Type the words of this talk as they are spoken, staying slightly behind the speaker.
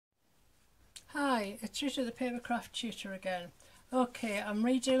Hi, it's Rita the Papercraft Tutor again. Okay, I'm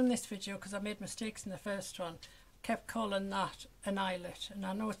redoing this video because I made mistakes in the first one. Kept calling that an eyelet, and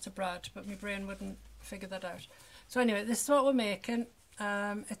I know it's a brad, but my brain wouldn't figure that out. So anyway, this is what we're making.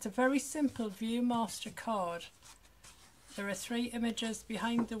 It's a very simple ViewMaster card. There are 3 images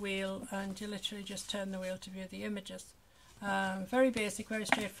behind the wheel, and you literally just turn the wheel to view the images. Very basic, very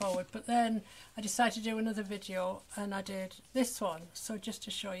straightforward, but then I decided to do another video and I did this one, so just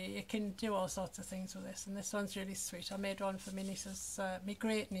to show you, you can do all sorts of things with this, and this one's really sweet. I made one for my niece's, my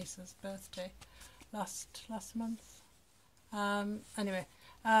great niece's birthday last month. Anyway,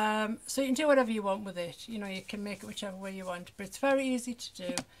 so you can do whatever you want with it, you know, you can make it whichever way you want, but it's very easy to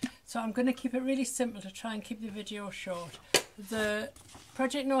do. So I'm going to keep it really simple to try and keep the video short. The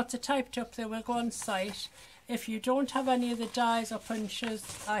project notes are typed up, they will go on site. If you don't have any of the dies or punches,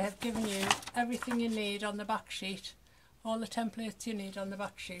 I have given you everything you need on the back sheet, all the templates you need on the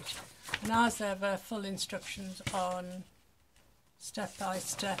back sheet, and as ever, full instructions on step by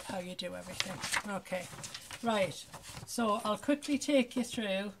step how you do everything. Okay, right, so I'll quickly take you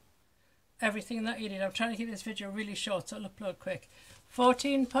through everything that you need. I'm trying to keep this video really short so it'll upload quick.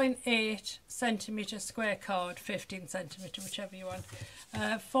 14.8 centimetre square card, 15 centimetre, whichever you want.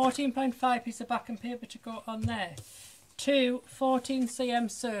 14.5 piece of backing paper to go on there. 2 14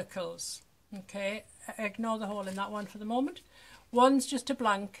 cm circles. Okay, ignore the hole in that one for the moment. One's just a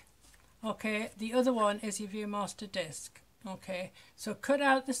blank. Okay, the other one is your ViewMaster disc. Okay, so cut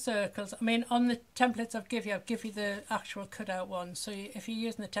out the circles. I mean, on the templates I've give you the actual cut out ones. So if you're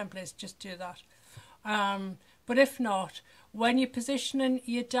using the templates, just do that. But if not, when you're positioning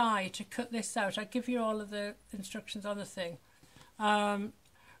your die to cut this out, I give you all of the instructions on the thing.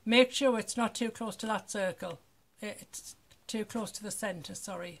 Make sure it's not too close to that circle. It's too close to the centre,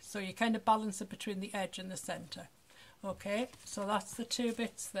 sorry. So you kind of balance it between the edge and the centre. Okay, so that's the 2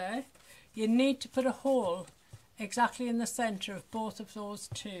 bits there. You need to put a hole exactly in the centre of both of those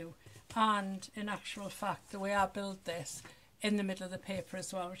 2. And in actual fact, the way I build this, in the middle of the paper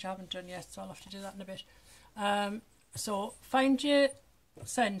as well, which I haven't done yet, so I'll have to do that in a bit. So find your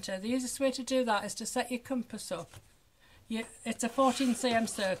centre. The easiest way to do that is to set your compass up. It's a 14 cm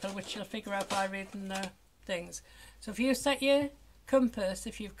circle, which you'll figure out by reading the things. So if you set your compass,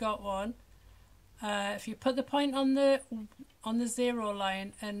 if you've got one, if you put the point on the 0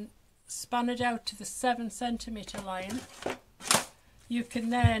 line and span it out to the 7 centimetre line, you can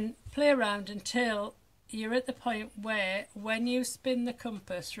then play around until you're at the point where when you spin the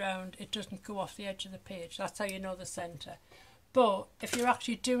compass round, it doesn't go off the edge of the page. That's how you know the centre. But if you're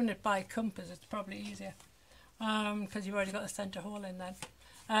actually doing it by compass, it's probably easier because you've already got the centre hole in then.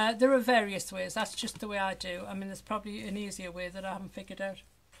 There are various ways. That's just the way I do. I mean, there's probably an easier way that I haven't figured out.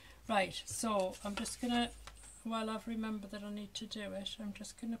 Right, so I'm just going to, while I've remembered that I need to do it, I'm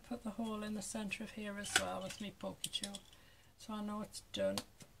just going to put the hole in the centre of here as well with my pokey tool. So I know it's done.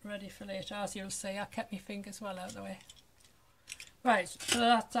 Ready for later. As you'll see, I kept my fingers well out of the way. Right, so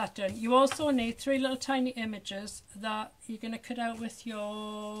that's that done. You also need 3 little tiny images that you're going to cut out with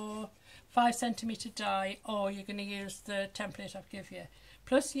your 5 centimetre die, or you're going to use the template I've given you.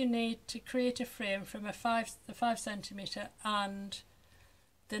 Plus you need to create a frame from the 5 centimetre and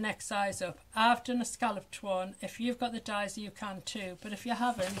the next size up. I've done a scalloped one. If you've got the dies, you can too, but if you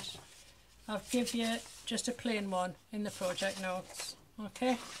haven't, I'll give you just a plain one in the project notes.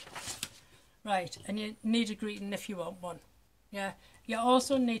 Okay, right, and you need a greeting if you want one. Yeah, you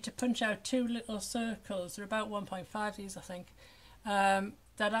also need to punch out 2 little circles. They're about 1.5 these, I think,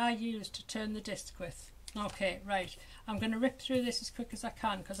 that I use to turn the disc with. Okay, right, I'm going to rip through this as quick as I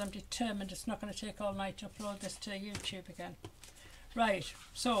can because I'm determined it's not going to take all night to upload this to YouTube again. Right,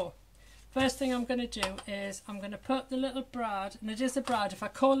 so first thing I'm going to do is I'm going to put the little brad, and it is a brad. If I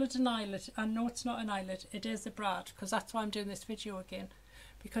call it an eyelet, I know it's not an eyelet, it is a brad, because that's why I'm doing this video again,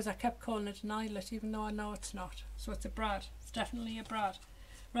 because I kept calling it an eyelet even though I know it's not. So it's a brad, it's definitely a brad.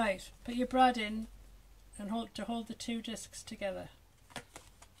 Right, put your brad in and hold the 2 discs together.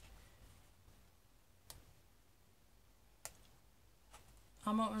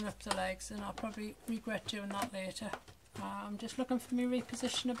 I'm opening up the legs and I'll probably regret doing that later. I'm just looking for my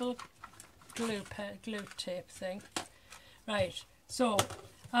repositionable glue tape thing. Right, so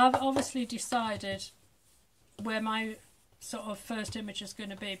I've obviously decided where my sort of first image is going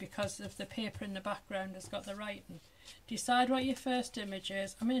to be because of the paper in the background has got the writing. Decide what your first image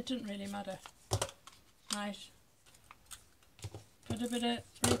is. I mean, it doesn't really matter. Right, put a bit of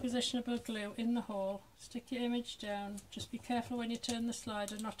repositionable glue in the hole, stick your image down, just be careful when you turn the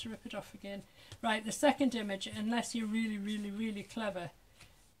slider not to rip it off again. Right, the second image, unless you're really clever,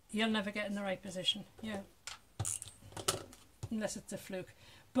 you'll never get in the right position. Yeah, unless it's a fluke.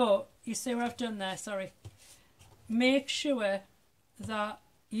 But you see what I've done there, sorry. Make sure that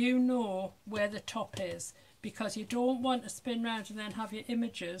you know where the top is, because you don't want to spin round and then have your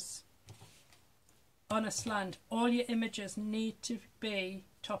images on a slant. All your images need to be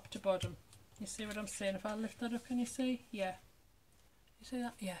top to bottom. You see what I'm saying? If I lift that up, can you see? Yeah. You see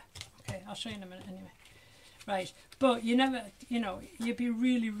that? Yeah. Okay, I'll show you in a minute anyway. Right, but you never, you know, you'd be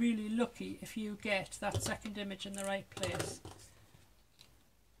really, really lucky if you get that second image in the right place.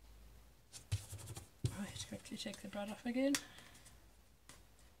 Right, quickly take the brad off again.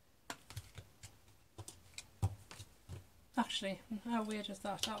 Actually, how weird is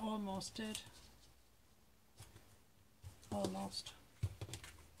that? I almost did. Almost.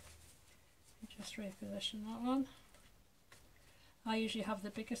 Just reposition that one. I usually have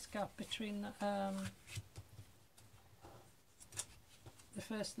the biggest gap between the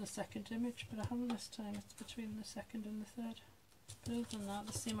first and the second image, but I haven't this time. It's between the second and the third. But other than that,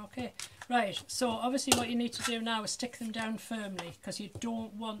 they seem okay. Right, so obviously what you need to do now is stick them down firmly, because you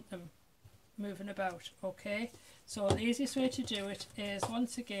don't want them moving about, okay? So the easiest way to do it is,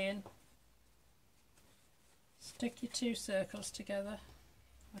 once again, stick your two circles together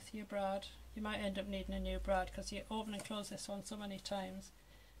with your brad. You might end up needing a new brad because you open and close this one so many times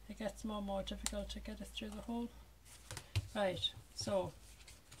it gets more and more difficult to get it through the hole. Right, so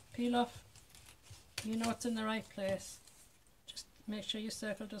peel off, you know it's in the right place, just make sure your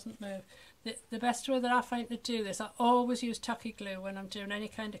circle doesn't move. The best way that I find to do this, I always use tacky glue when I'm doing any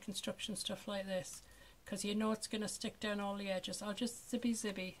kind of construction stuff like this, because you know it's going to stick down all the edges. I'll just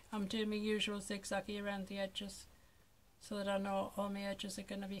zibby, I'm doing my usual zigzaggy around the edges so that I know all my edges are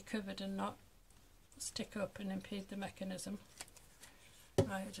going to be covered and not stick up and impede the mechanism. Right,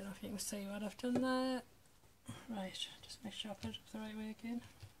 I don't know if you can see what I've done there. Right, just make sure I put it up the right way again.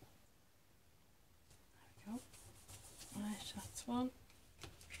 There we go. Right, that's one.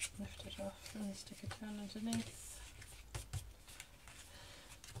 Lift it off and stick it down underneath.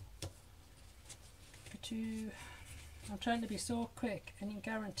 I'm trying to be so quick, and you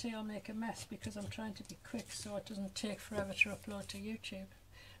can guarantee I'll make a mess because I'm trying to be quick so it doesn't take forever to upload to YouTube.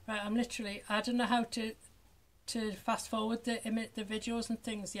 Right, I'm literally, I don't know how to fast forward the videos and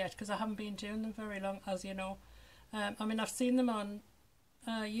things yet, because I haven't been doing them very long, as you know. I mean, I've seen them on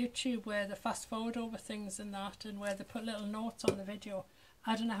YouTube where they fast forward over things and that, and where they put little notes on the video.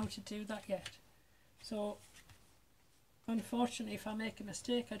 I don't know how to do that yet. So unfortunately, if I make a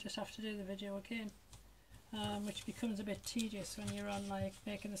mistake, I just have to do the video again. Which becomes a bit tedious when you're on like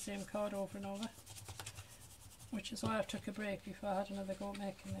making the same card over and over, which is why I took a break before I had another go at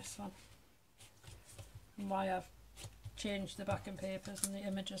making this one, and why I've changed the backing papers and the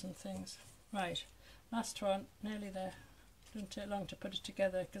images and things. Right, last one, nearly there. Didn't take long to put it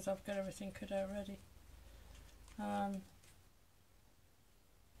together because I've got everything cut out ready.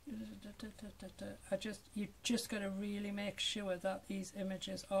 You just got to really make sure that these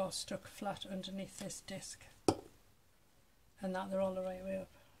images are stuck flat underneath this disc and that they're all the right way up.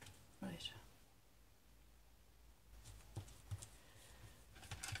 Right.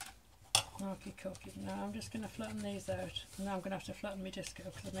 Okie dokie. Now I'm just going to flatten these out, and now I'm going to have to flatten my disc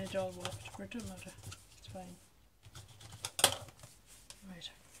out because I made it all warped, but it doesn't matter. It's fine. Right.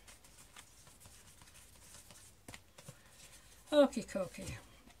 Okie dokie.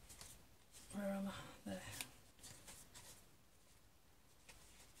 Where am I? There.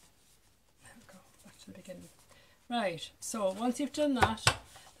 There we go, back to the beginning. Right, so once you've done that,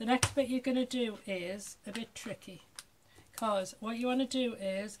 the next bit you're going to do is a bit tricky, because what you want to do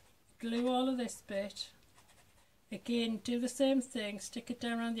is glue all of this bit. Again, do the same thing, stick it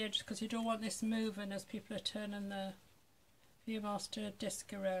down around the edges because you don't want this moving as people are turning the ViewMaster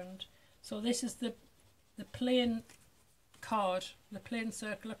disc around. So this is the plain card, the plain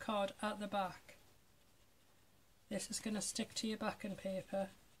circular card at the back. This is going to stick to your backing paper.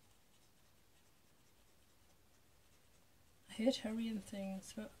 I hate hurrying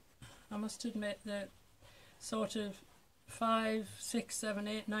things, but I must admit that sort of 5, 6, 7,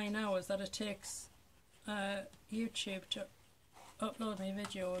 8, 9 hours that it takes YouTube to upload my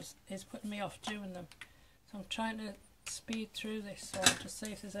videos is putting me off doing them. So I'm trying to speed through this so to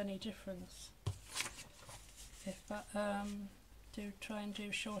see if there's any difference if I do try and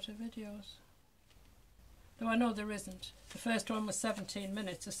do shorter videos. Though I know there isn't. The first one was 17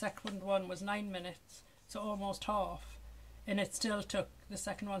 minutes, the second one was 9 minutes, so almost half, and it still took, the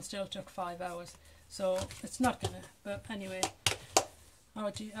second one still took 5 hours, so it's not gonna, but anyway, I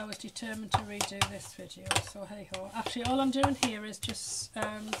was determined to redo this video, so hey ho. Actually all I'm doing here is just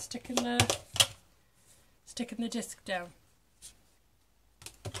sticking the disc down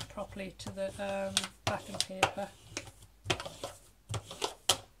properly to the backing paper.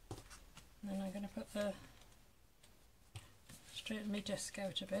 going to put the straighten my disc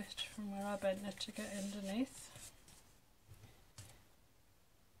out a bit from where I bent it to get underneath.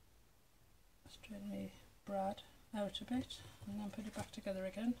 Straighten my brad out a bit and then put it back together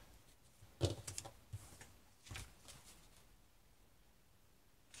again.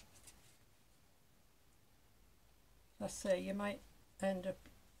 Let's say you might end up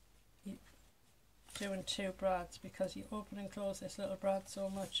doing two brads because you open and close this little brad so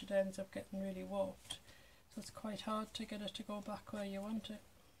much it ends up getting really warped, so it's quite hard to get it to go back where you want it.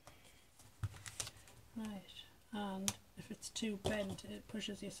 Right, and if it's too bent it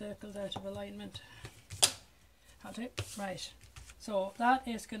pushes your circles out of alignment. Right, so that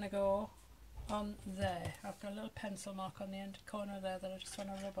is going to go on there. I've got a little pencil mark on the end corner there that I just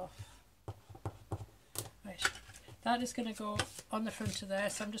want to rub off. Right, that is going to go on the front of there,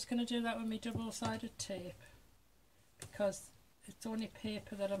 so I'm just going to do that with my double-sided tape because it's only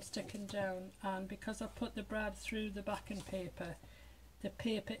paper that I'm sticking down, and because I put the brad through the backing paper, the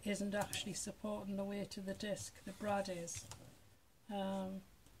paper isn't actually supporting the weight of the disc, the brad is.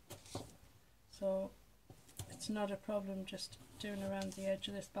 So it's not a problem just doing around the edge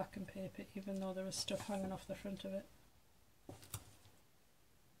of this backing paper, even though there is stuff hanging off the front of it.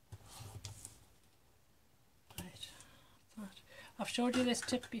 I've showed you this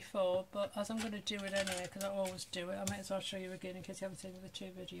tip before, but as I'm going to do it anyway, because I always do it, I might as well show you again in case you haven't seen the two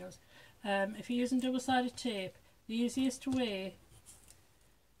videos. If you're using double-sided tape, the easiest way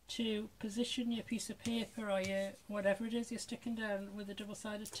to position your piece of paper or your whatever it is you're sticking down with the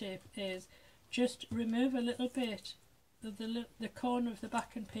double-sided tape is just remove a little bit of the corner of the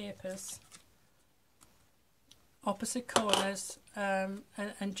backing papers, opposite corners,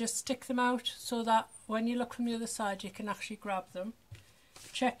 and just stick them out so that when you look from the other side you can actually grab them.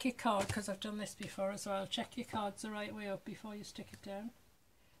 Check your card, because I've done this before as well, check your cards the right way up before you stick it down.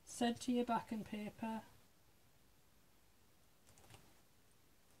 Centre your backing paper,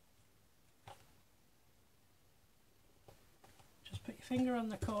 just put your finger on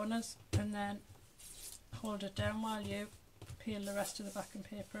the corners and then hold it down while you peel the rest of the backing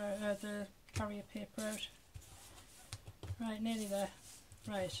paper out, the carrier paper out. Right, nearly there.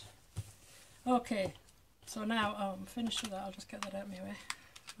 Right, okay, so now I'm finished with that. I'll just get that out of my way.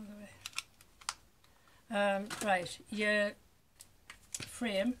 Right, your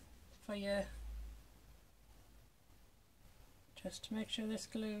frame for your, just to make sure this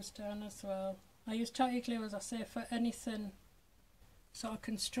glue's down as well. I use tacky glue, as I say, for anything sort of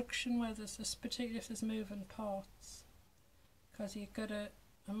construction where there's this, particularly if there's moving parts, because you've got a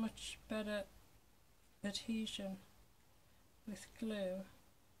much better adhesion with glue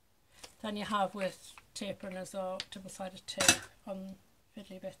than you have with tape runners or double-sided tape on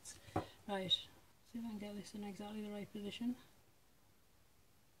fiddly bits. Right, see if I can get this in exactly the right position.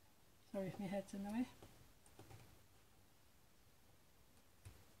 Sorry if my head's in the way.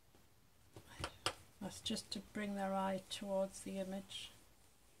 Right. That's just to bring their eye towards the image.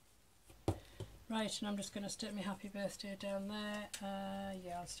 Right, and I'm just going to stick my happy birthday down there.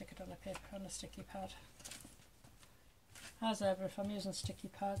 Yeah, I'll stick it on a paper, on a sticky pad. As ever, if I'm using sticky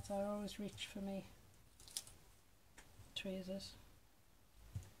pads, I always reach for me tweezers.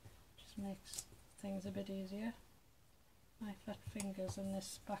 Just makes things a bit easier. My fat fingers and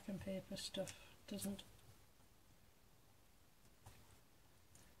this backing paper stuff doesn't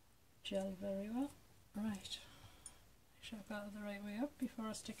gel very well. Right, make sure I've got it the right way up before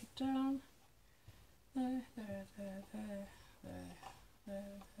I stick it down. There, there, there, there,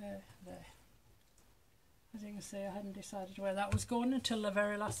 there, there, there. As you can see, I hadn't decided where that was going until the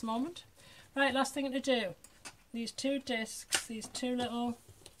very last moment. Right, last thing to do. These two discs, these two little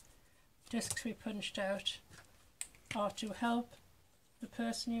discs we punched out, are to help the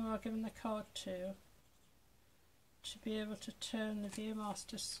person you are giving the card to be able to turn the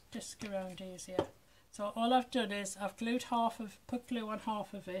ViewMaster disc around easier. So all I've done is I've glued put glue on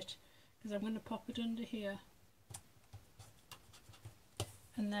half of it, because I'm going to pop it under here.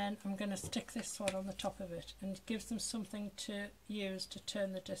 And then I'm going to stick this one on the top of it, and it gives them something to use to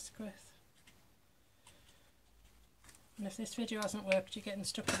turn the disc with. And if this video hasn't worked, you're getting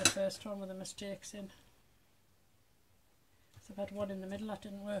stuck with the first one with the mistakes in. So I've had one in the middle that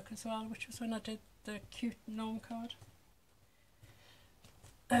didn't work as well, which was when I did the cute gnome card.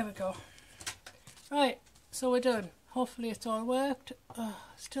 There we go. Right, so we're done. Hopefully it's all worked.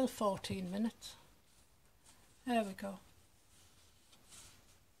 Still 14 minutes. There we go.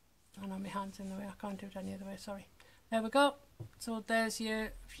 Oh no, my hand's in the way, I can't do it any other way, sorry. There we go. So there's your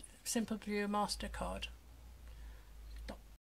simple ViewMaster card.